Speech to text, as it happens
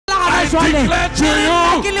declare to you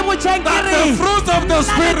that the fruit of the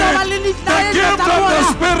Spirit, the gift of the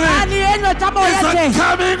Spirit is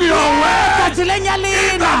coming your way. In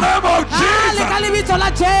the name of Jesus.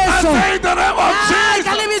 I say in the name of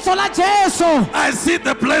Jesus. I see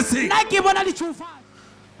the blessing.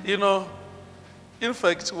 You know, in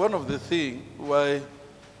fact, one of the things why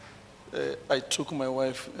I took my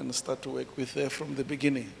wife and started to work with her from the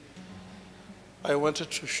beginning, I wanted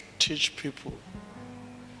to teach people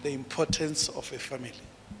the importance of a family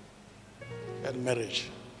and marriage.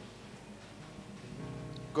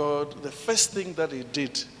 God, the first thing that he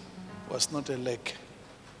did was not a leg,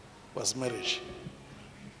 was marriage.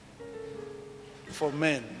 For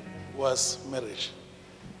men was marriage.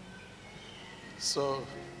 So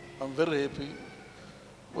I'm very happy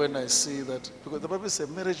when I see that, because the Bible says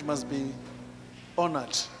marriage must be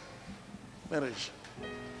honored. Marriage.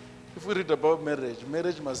 If we read about marriage,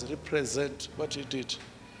 marriage must represent what he did,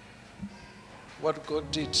 what God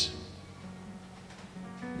did.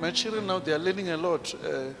 My children now, they are learning a lot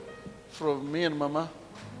from me and Mama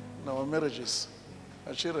in our marriages.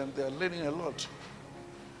 My children, they are learning a lot.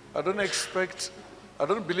 I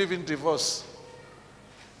don't believe in divorce.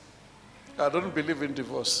 I don't believe in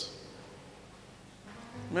divorce.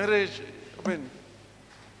 Marriage,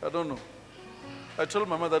 I don't know. I told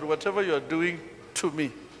Mama that whatever you are doing to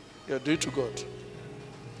me, you are doing to God.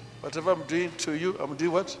 Whatever I'm doing to you, I'm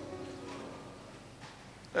doing what?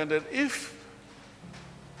 And then if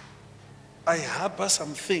I harbor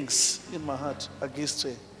some things in my heart against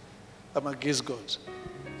her, I'm against God.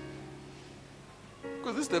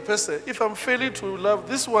 Because this is the person. If I'm failing to love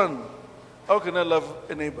this one, how can I love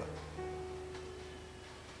a neighbor?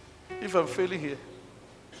 If I'm failing here.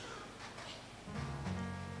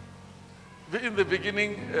 In the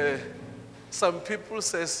beginning, some people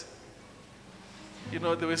says, you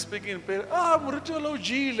know, they were speaking in prayer. Muritola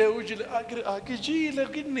ujile.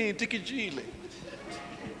 Akijile, kini tikijile.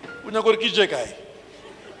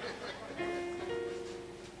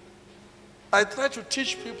 I try to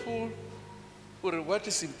teach people what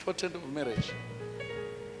is important of marriage.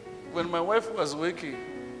 When my wife was working,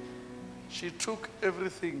 she took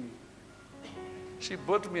everything. She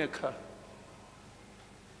bought me a car.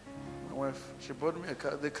 My wife, she bought me a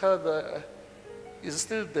car. The car that is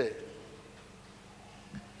still there.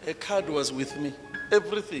 A card was with me.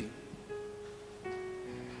 Everything.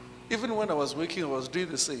 Even when I was working, I was doing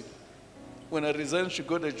the same. When I resigned, she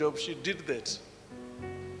got a job. She did that.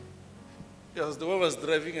 Yes, the one was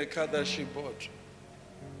driving a car that she bought.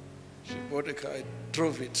 She bought a car. I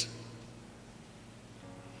drove it.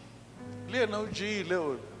 Leo G,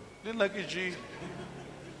 Leo. Linaki G.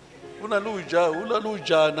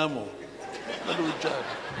 Ulaluja namo. Ulaluja.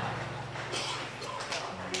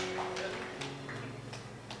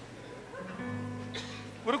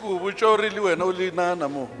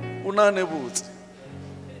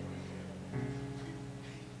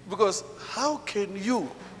 Because how can you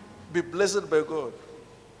be blessed by God?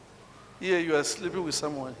 Here you are sleeping with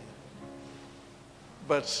someone,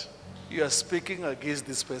 but you are speaking against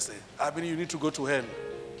this person. I mean, you need to go to hell.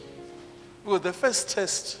 Because the first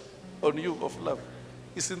test on you of love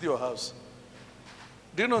is in your house.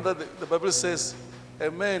 Do you know that the Bible says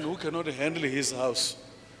a man who cannot handle his house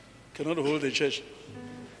cannot hold the church?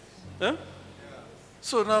 Huh?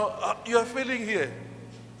 So now you are failing here.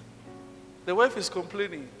 The wife is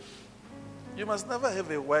complaining. You must never have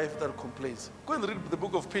a wife that complains. Go and read the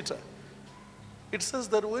book of Peter. It says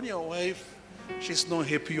that when your wife, she's not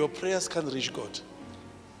happy, your prayers can't reach God.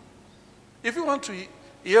 If you want to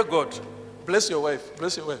hear God, bless your wife,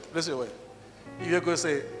 bless your wife, bless your wife. You are going to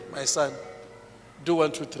say, my son, do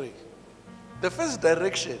 1, 2, 3. The first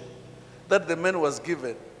direction that the man was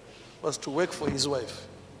given was to work for his wife.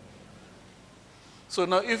 So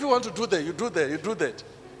now if you want to do that, you do that, you do that.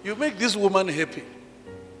 You make this woman happy.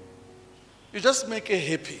 You just make her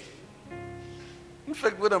happy. In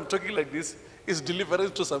fact, when I'm talking like this, it's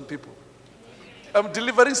deliverance to some people. I'm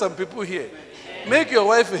delivering some people here. Make your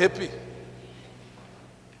wife happy.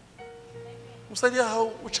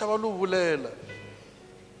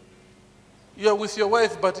 You are with your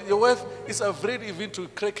wife, but your wife is afraid even to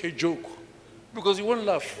crack a joke because you won't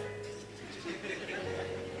laugh.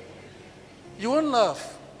 You won't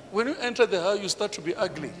laugh. When you enter the house, you start to be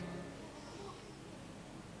ugly.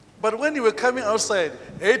 But when you were coming outside,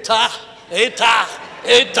 hater, hater,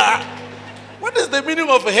 hater. What is the meaning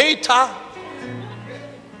of hater?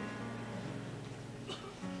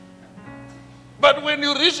 But when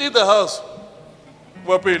you reach in the house,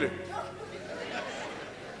 wapele.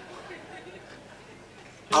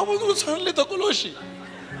 I will go to little Koloshi.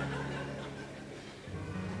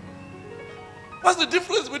 What's the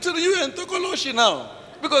difference between you and Tokoloshi now?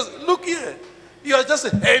 Because look here, you are just a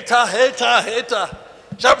hater.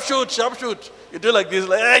 Sharp shoot. You do like this,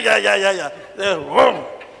 like, yeah. Then, whoom.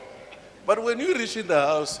 But when you reach in the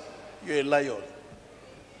house, you're a lion.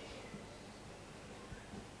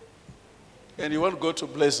 And you want God to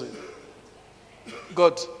bless you.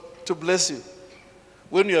 God to bless you.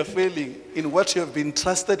 When you are failing in what you have been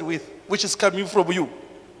trusted with, which is coming from you.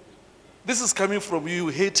 This is coming from you, you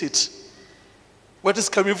hate it. What is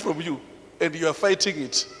coming from you, and you are fighting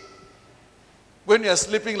it. When you are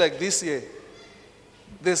sleeping like this here,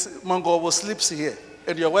 this Mangobo sleeps here,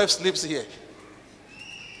 and your wife sleeps here.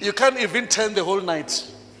 You can't even turn the whole night.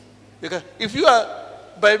 If you are,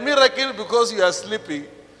 by miracle, because you are sleeping,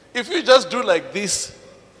 if you just do like this,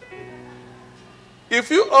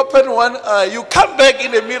 if you open one eye, you come back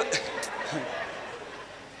in a mirror.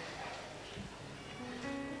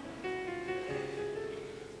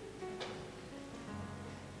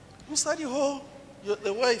 Musadi ho,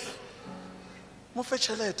 the wife.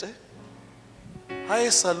 Mufechelete. Hi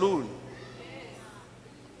saloon.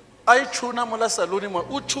 I chuna mola saloon mo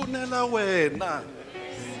uchunela wena.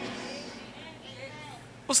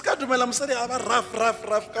 Uska dumela musadi aba raf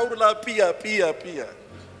ka urula pia.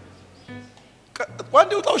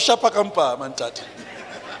 Kwande uta ushapa kampa mantata.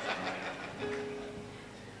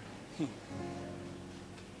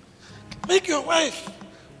 Make your wife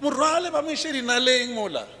murale ba misheri na leng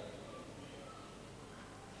mola.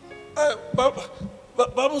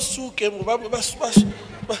 Ba musuke mo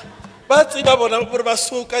ba tseba bona gore ba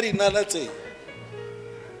soka dinala tse.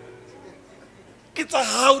 Ke tsa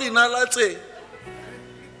hao dinala tse.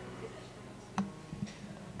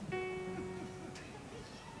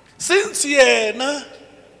 Since yena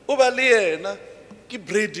o ba le yena ke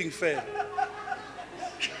breeding fair.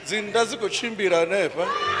 Zinda ziko chimbira nepa.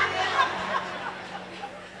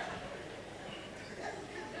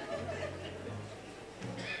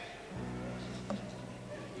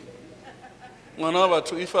 Ngwana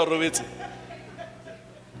batho if a robetse.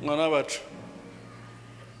 Ngwana batho.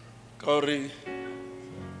 Ka hore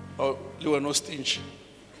le wena o stinch.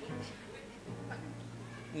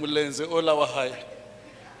 Mulenze ola wa hae.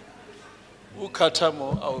 Ukhatha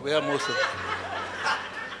mo awubeya mohlo.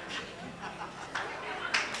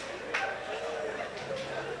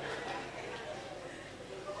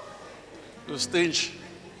 You stinch.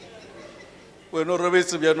 Wena o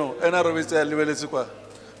robetse bjano, ena robetse ya lebeletse kwa.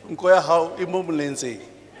 Nkoya hao imo mulenze.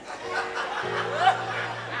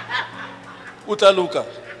 Utaluka.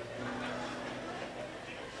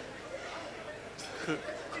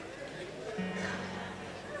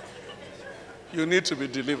 You need to be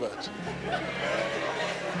delivered.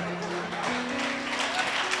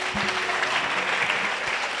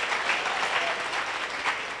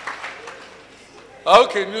 How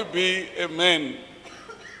can you be a man?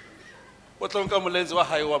 What long come mulenze wa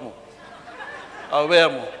hai wa mo? Aware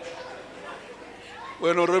mo.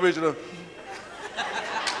 When no rubbish no.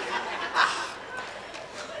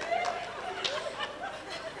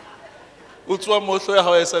 Utswa mo so ya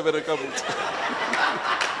ha esa bereka botse.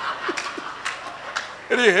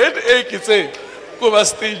 Any headache is a go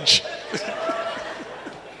stage.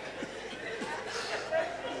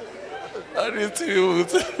 I need to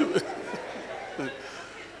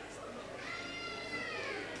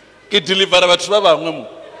get delivered about Baba.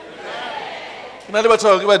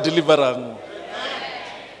 About deliverance.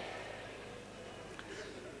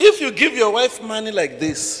 If you give your wife money like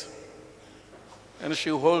this, and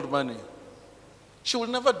she'll hold money, she will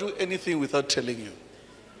never do anything without telling you.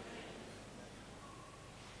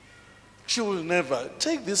 She will never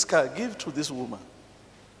take this car, give to this woman.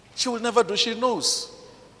 She will never do, she knows.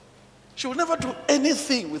 She will never do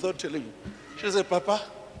anything without telling you. She'll say, Papa,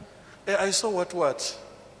 I saw what?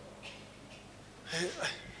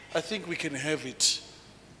 I think we can have it.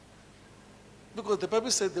 Because the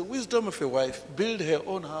Bible said the wisdom of a wife build her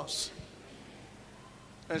own house.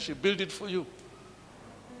 And she built it for you.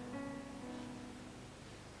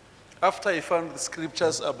 After I found the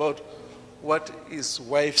scriptures about what is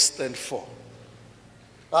wife stand for.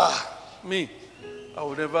 Me, I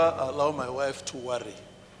would never allow my wife to worry.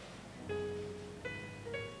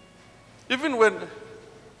 Even when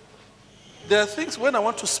there are things when I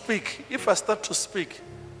want to speak, if I start to speak,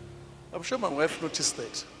 I'm sure my wife noticed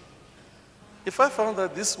that. If I found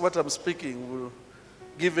that this what I'm speaking will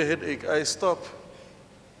give a headache, I stop.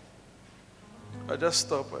 I just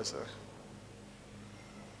stop, I say.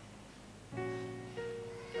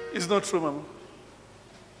 It's not true, Mama.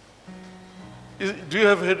 Do you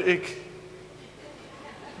have a headache?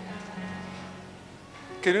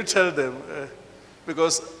 Can you tell them?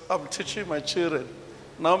 Because I'm teaching my children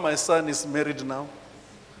Now my son is married now.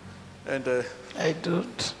 And I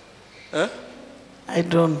don't. huh? I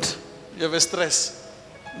don't. You have a stress.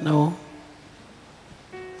 No.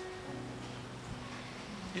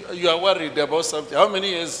 You are worried about something. How many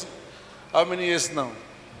years now?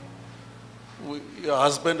 Your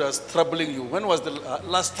husband was troubling you. When was the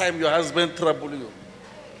last time your husband troubled you?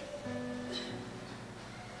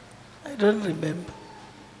 I don't remember.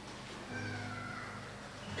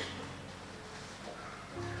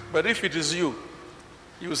 But if it is you,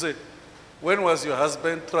 you say, when was your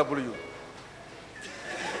husband trouble you?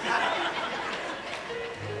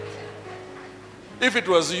 If it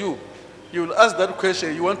was you, you will ask that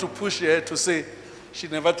question. You want to push her to say, she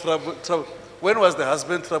never trouble. When was the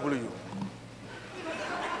husband trouble you?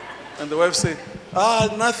 And the wife say,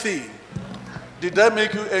 nothing. Did I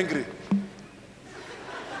make you angry?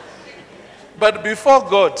 But before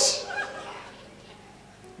God,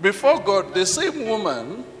 the same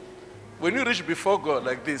woman, when you reach before God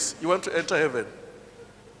like this, you want to enter heaven,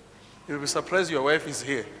 you'll be surprised your wife is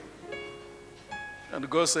here. And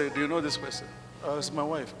God said, do you know this person? It's my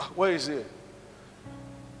wife. Why is he here?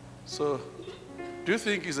 So, do you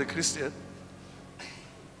think he's a Christian?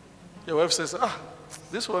 Your wife says,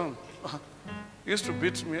 this one used to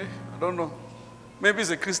beat me. I don't know. Maybe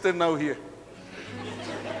he's a Christian now here.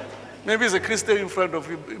 Maybe he's a Christian in front of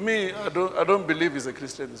you. Me, I don't believe he's a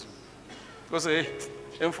Christian. Because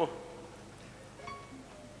info.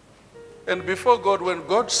 And before God, when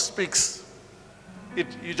God speaks,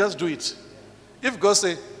 you just do it. If God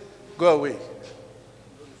say, go away,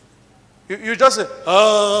 you just say,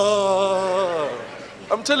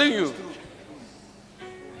 I'm telling you.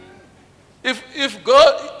 If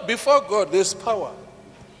God, before God, there's power.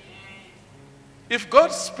 If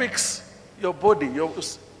God speaks, your body,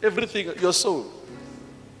 everything, your soul,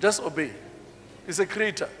 just obey. He's a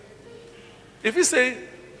creator. If he say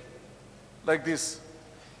like this,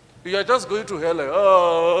 you are just going to hell like,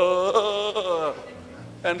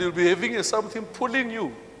 and you'll be having something pulling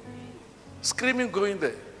you, screaming, going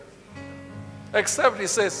there. Except he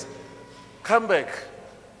says, come back.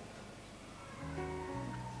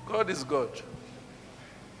 God is God.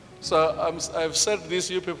 So I've said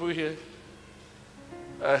this, you people here.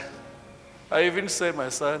 I even say, my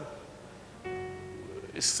son,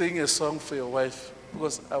 sing a song for your wife,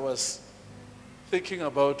 because I was thinking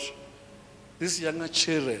about these younger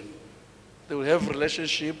children. They will have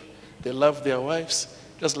relationship, they love their wives,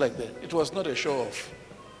 just like that. It was not a show off.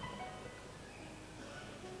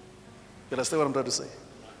 You understand what I'm trying to say?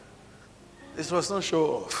 It was not show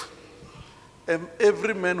off. And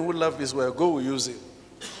every man who loves his wife, God will use him.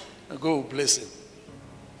 And God will bless him.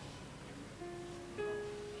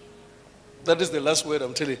 That is the last word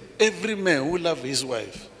I'm telling you. Every man who loves his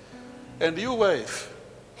wife. And you, wife,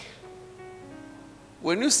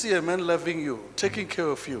 when you see a man loving you, taking care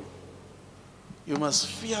of you, you must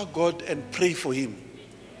fear God and pray for him.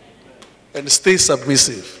 And stay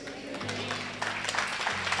submissive.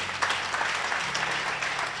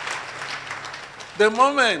 The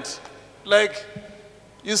moment, like,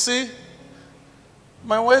 you see,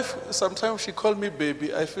 my wife, sometimes she calls me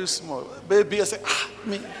baby, I feel small. Baby, I say,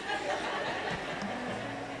 me.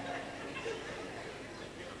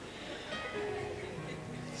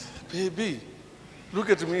 Baby, look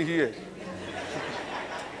at me here.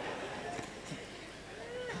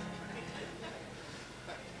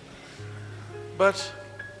 But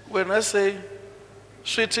when I say,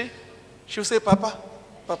 sweetie, she'll say, Papa,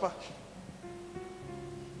 Papa.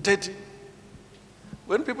 Daddy.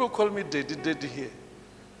 When people call me daddy, daddy here,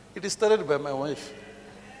 it is started by my wife.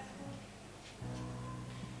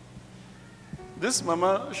 This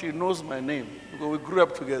mama, she knows my name because we grew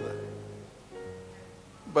up together.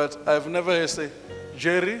 But I've never heard say,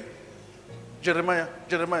 Jeremiah.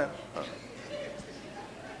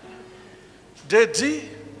 Daddy.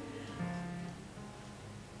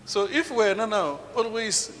 So if we're now,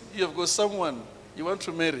 always you've got someone you want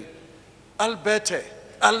to marry, Alberte.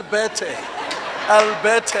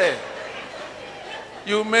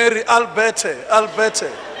 You marry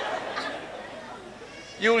Alberte.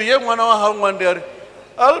 You will hear one hour one day.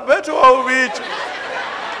 Alberte, how we